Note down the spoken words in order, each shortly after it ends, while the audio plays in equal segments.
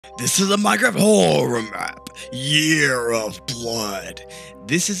This is a Minecraft horror map, Year of Blood.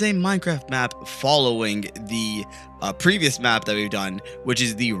 This is a Minecraft map following the previous map that we've done, which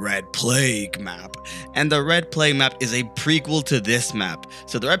is the Red Plague map. And the Red Plague map is a prequel to this map.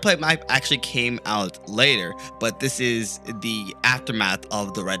 So the Red Plague map actually came out later, but this is the aftermath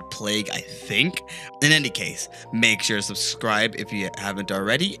of the Red Plague, I think. In any case, make sure to subscribe if you haven't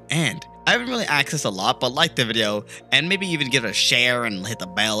already, and I haven't really accessed a lot, but like the video and maybe even give it a share and hit the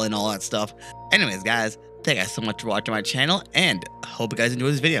bell and all that stuff. Anyways, guys, thank you guys so much for watching my channel, and I hope you guys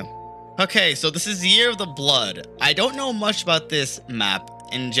enjoy this video. Okay, so this is Year of the Blood. I don't know much about this map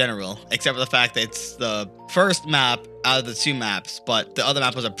in general, except for the fact that it's the first map out of the two maps, but the other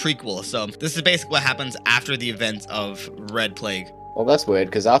map was a prequel. So this is basically what happens after the events of Red Plague. Well, that's weird,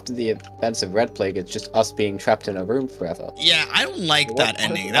 because after the events of Red Plague, it's just us being trapped in a room forever. Yeah, I don't like that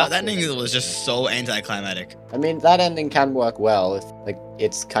ending. That ending was just so anticlimactic. I mean, that ending can work well if, like,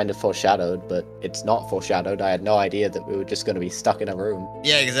 it's kind of foreshadowed, but it's not foreshadowed. I had no idea that we were just going to be stuck in a room.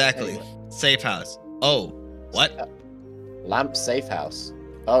 Yeah, exactly. Anyway. Safe house. Oh, what? Lamp safe house.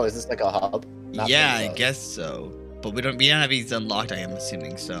 Oh, is this like a hub? Yeah, I guess so. But we don't have these unlocked, I am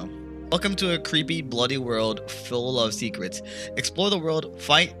assuming, so. Welcome to a creepy, bloody world full of secrets. Explore the world,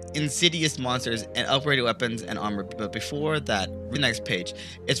 fight insidious monsters, and upgrade your weapons and armor. But before that, read the next page.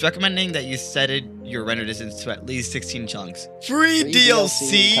 It's recommending that you set your render distance to at least 16 chunks. Free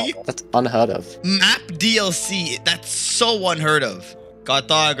DLC? That's unheard of. Map DLC? That's so unheard of.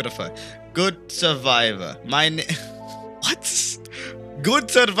 Cartographer. Good survivor. What? Good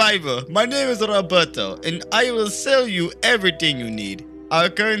survivor. My name is Roberto, and I will sell you everything you need. Our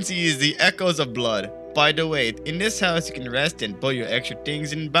currency is the echoes of blood. By the way, in this house you can rest and put your extra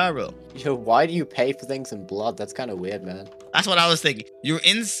things in barrel. Yo, why do you pay for things in blood? That's kind of weird, man. That's what I was thinking. You're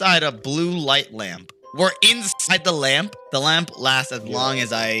inside a blue light lamp. We're inside the lamp. The lamp lasts as long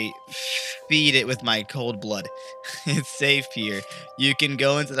as I feed it with my cold blood. It's safe here. You can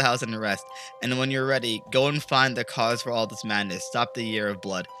go into the house and rest. And when you're ready, go and find the cause for all this madness. Stop the Year of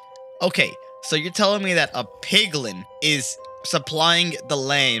Blood. Okay, so you're telling me that a piglin is supplying the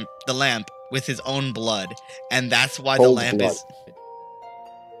lamp with his own blood, and that's why Cold the lamp blood. is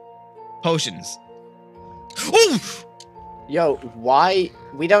potions. Oh! Yo, why?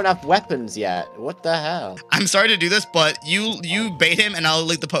 We don't have weapons yet. What the hell? I'm sorry to do this, but you bait him, and I'll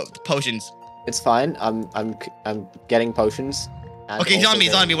leak the potions. It's fine. I'm getting potions. Okay,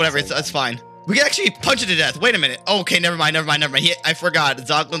 he's on me, whatever. It's fine. We can actually punch it to death. Wait a minute. Okay, never mind. I forgot.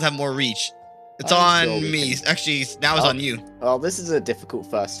 Zoglins have more reach. It's on me. Actually, now it's on you. Well, this is a difficult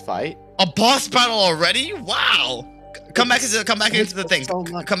first fight. A boss battle already? Wow. Come back into the thing.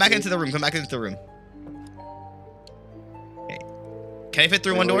 Come back into the room. Okay. Can I fit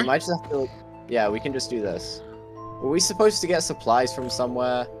through one door? We might just have to. Yeah, we can just do this. Were we supposed to get supplies from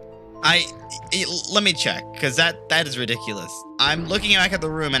somewhere? Let me check, because that is ridiculous. I'm looking back at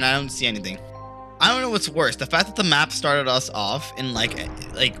the room and I don't see anything. I don't know what's worse, the fact that the map started us off in like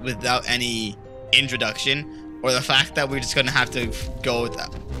without any introduction, or the fact that we're just gonna have to go with that.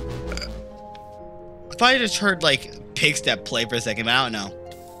 I thought I just heard like Pigstep play for a second, but I don't know.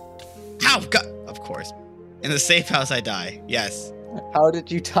 How? God, of course. In the safe house I die. Yes. How did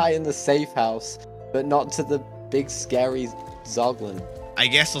you die in the safe house, but not to the big scary Zoglin? I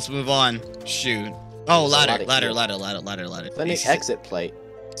guess let's move on. Shoot. Oh, ladder. Then the exit plate.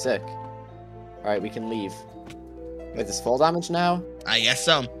 Sick. Alright, we can leave. Wait, there's fall damage now? I guess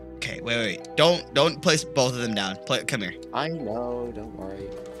so. Okay, wait. Don't place both of them down. Come here. I know, don't worry.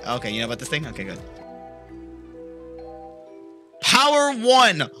 Okay, you know about this thing? Okay, good. Power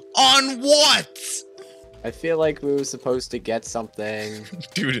 1 on what? I feel like we were supposed to get something.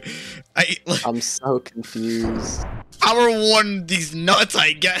 Dude, I'm so confused. Power 1 these nuts,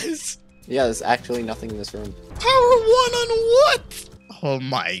 I guess. Yeah, there's actually nothing in this room. Power 1 on what? Oh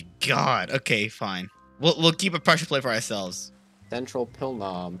my god. Okay, fine. We'll keep a pressure plate for ourselves. Central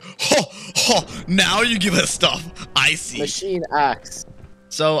Pilnom. Now you give us stuff. I see. Machine axe.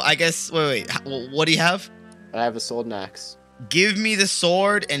 So I guess wait. What do you have? I have a sword and axe. Give me the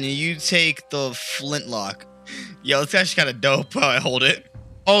sword and you take the flintlock. Yo, it's actually kind of dope how I hold it.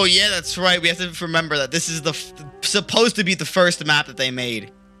 Oh yeah, that's right. We have to remember that this is supposed to be the first map that they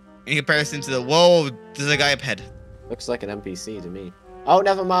made. In comparison to the whoa, there's a guy up ahead. Looks like an NPC to me. Oh,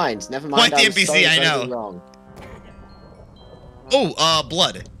 never mind. Quite the NPC, I know. Wrong. Oh,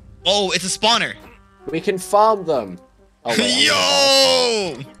 blood. Oh, it's a spawner. We can farm them. Oh, wait,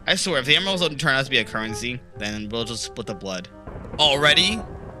 yo! I swear, if the emeralds don't turn out to be a currency, then we'll just split the blood. Already?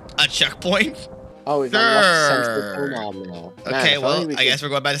 A checkpoint? Oh, we've unlocked Central Pilnom now. Okay, well, I guess we're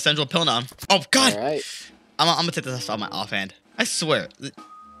going back to Central Pilnom. Oh, God! Alright. I'm gonna take this off my offhand. I swear.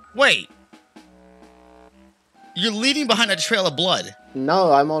 Wait. You're leading behind a trail of blood.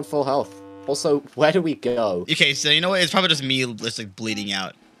 No, I'm on full health. Also, where do we go? Okay, so you know what? It's probably just me just like bleeding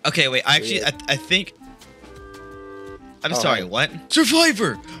out. Okay, wait. Actually, I think. I'm sorry. hi. What?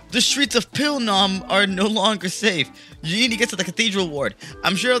 Survivor! The streets of Pilnam are no longer safe. You need to get to the cathedral ward.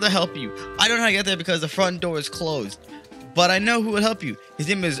 I'm sure they'll help you. I don't know how to get there because the front door is closed. But I know who will help you. His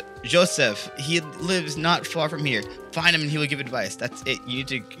name is Joseph. He lives not far from here. Find him and he will give advice. That's it. You need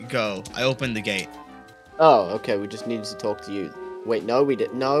to go. I opened the gate. Oh, okay, we just needed to talk to you. Wait, no, we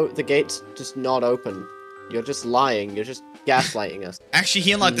didn't. No, the gate's just not open. You're just lying. You're just gaslighting us. Actually,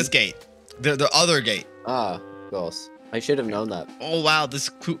 he unlocked this gate. The other gate. Ah, of course. I should have known that. Oh wow, this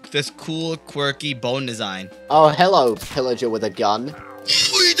cool, quirky bone design. Oh, hello, pillager with a gun.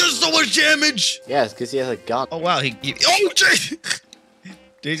 Oh, he does so much damage! Yes, because he has a gun. Oh wow, oh, Jay!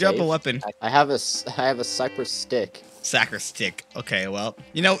 Did he drop a Dave, weapon? I have a cypress stick. Sacristick. Okay, well,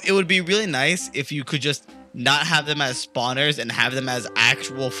 you know, it would be really nice if you could just not have them as spawners and have them as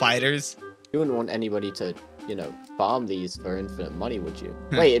actual fighters. You wouldn't want anybody to, you know, farm these for infinite money, would you?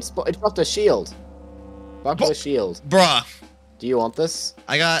 Wait, it dropped a shield. Dropped a shield. Bruh. Do you want this?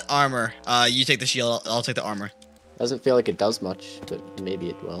 I got armor. You take the shield. I'll take the armor. Doesn't feel like it does much, but maybe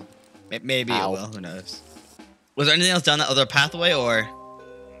it will. Maybe Ow. it will. Who knows? Was there anything else down that other pathway, or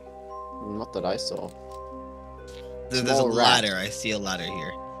Not that I saw. there's a Small rat. ladder? I see a ladder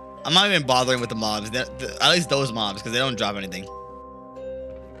here. I'm not even bothering with the mobs. At least those mobs, because they don't drop anything.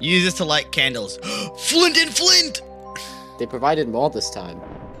 Use this to light candles. Flint and flint! They provided more this time.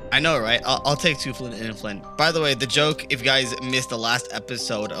 I know, right? I'll take 2 flint and flint. By the way, the joke, if you guys missed the last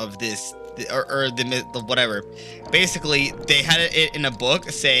episode of this, or the whatever, basically, they had it in a book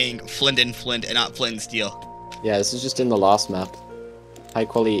saying flint and not flint and steel. Yeah, this is just in the last map. High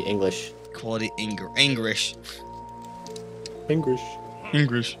quality English. Quality English. English.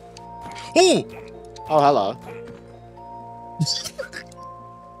 English. Oh! Oh, hello.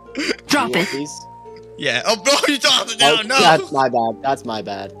 Drop You want it. these? Yeah. Oh, no, you tossed it Oh, down. No. that's my bad. That's my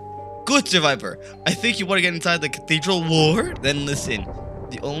bad. Good, Survivor. I think you want to get inside the cathedral ward? Then listen.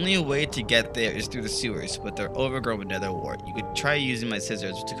 The only way to get there is through the sewers, but they're overgrown with nether wart. You could try using my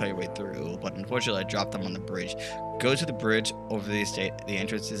scissors to cut your way through, but unfortunately I dropped them on the bridge. Go to the bridge over the estate. The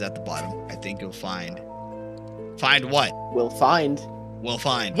entrance is at the bottom. I think you'll find... Find what? We'll find. We'll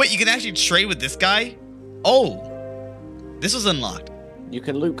find. Wait, you can actually trade with this guy? Oh. This was unlocked. You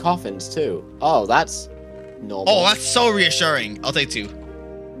can loot coffins too. Oh, that's normal. Oh, that's so reassuring. I'll take 2.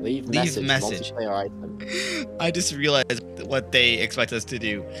 Leave leave message. message. Multiplayer item. I just realized what they expect us to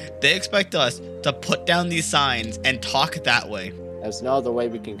do. They expect us to put down these signs and talk that way. There's no other way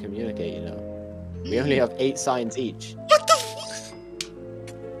we can communicate, you know. We only have 8 signs each. What the f-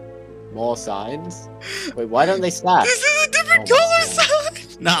 More signs? Wait, why don't they stack? This is a different Oh my color God.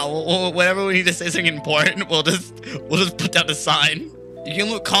 sign! Nah, whenever we need to say something important, we'll just put down a sign. You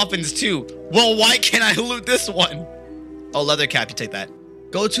can loot coffins too. Well, why can't I loot this one? Oh, leather cap, you take that.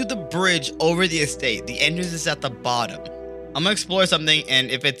 Go to the bridge over the estate. The entrance is at the bottom. I'm gonna explore something, and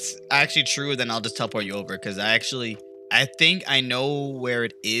if it's actually true, then I'll just teleport you over, because I think I know where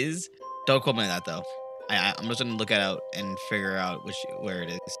it is. Don't quote me on that, though. I'm just gonna look it out and figure out where it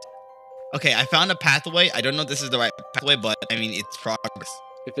is. Okay, I found a pathway. I don't know if this is the right pathway, but, I mean, it's progress.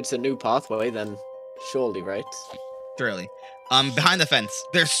 If it's a new pathway, then surely, right? Surely. Behind the fence.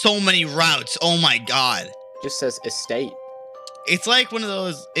 There's so many routes. Oh my god. Just says estate. It's like one of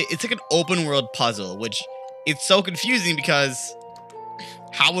those, it's like an open world puzzle, which it's so confusing because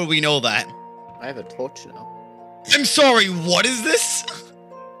how would we know that? I have a torch now. I'm sorry, what is this?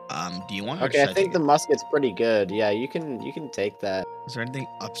 Do you want? Okay, I think the musket's pretty good. Yeah, you can take that. Is there anything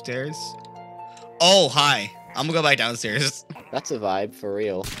upstairs? Oh, hi. I'm gonna go back downstairs. That's a vibe for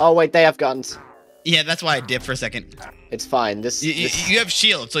real. Oh wait, they have guns. Yeah, that's why I dipped for a second. It's fine. This You have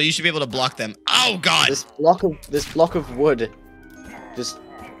shields, so you should be able to block them. Oh god! this block of wood just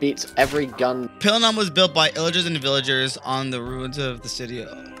beats every gun. Pilnam was built by illagers and villagers on the ruins of the city.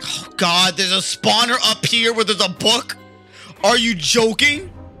 Oh god, there's a spawner up here where there's a book? Are you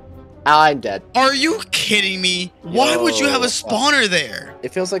joking? I'm dead. Are you kidding me? Why would you have a Yo. spawner there?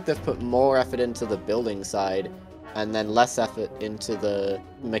 It feels like they've put more effort into the building side and then less effort into the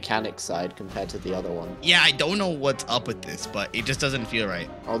mechanic side compared to the other one. Yeah, I don't know what's up with this, but it just doesn't feel right.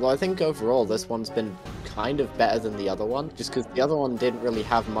 Although I think overall this one's been kind of better than the other one, just because the other one didn't really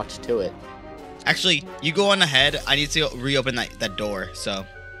have much to it. Actually, you go on ahead. I need to reopen that door, so.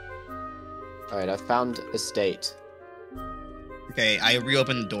 Alright, I found estate. Okay, I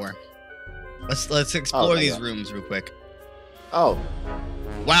reopened the door. Let's explore there you these go. rooms real quick. Oh.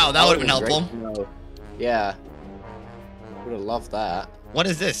 Wow, that would have been would've helpful. great to know. Yeah. Would have loved that. What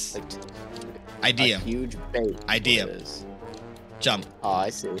is this? Like, Idea. a huge bait. Idea. It is. Jump. Oh, I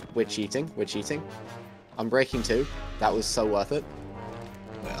see. We're cheating. We're cheating. I'm breaking 2. That was so worth it.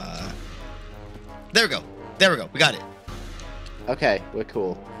 There we go. There we go. We got it. Okay, we're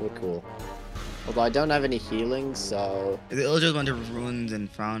cool. We're cool. Although I don't have any healing, so... The villagers went to ruins and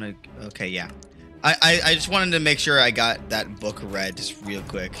found a... Okay, yeah. I just wanted to make sure I got that book read just real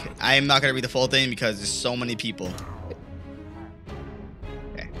quick. I am not going to read the full thing because there's so many people.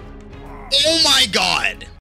 Okay. Oh my god!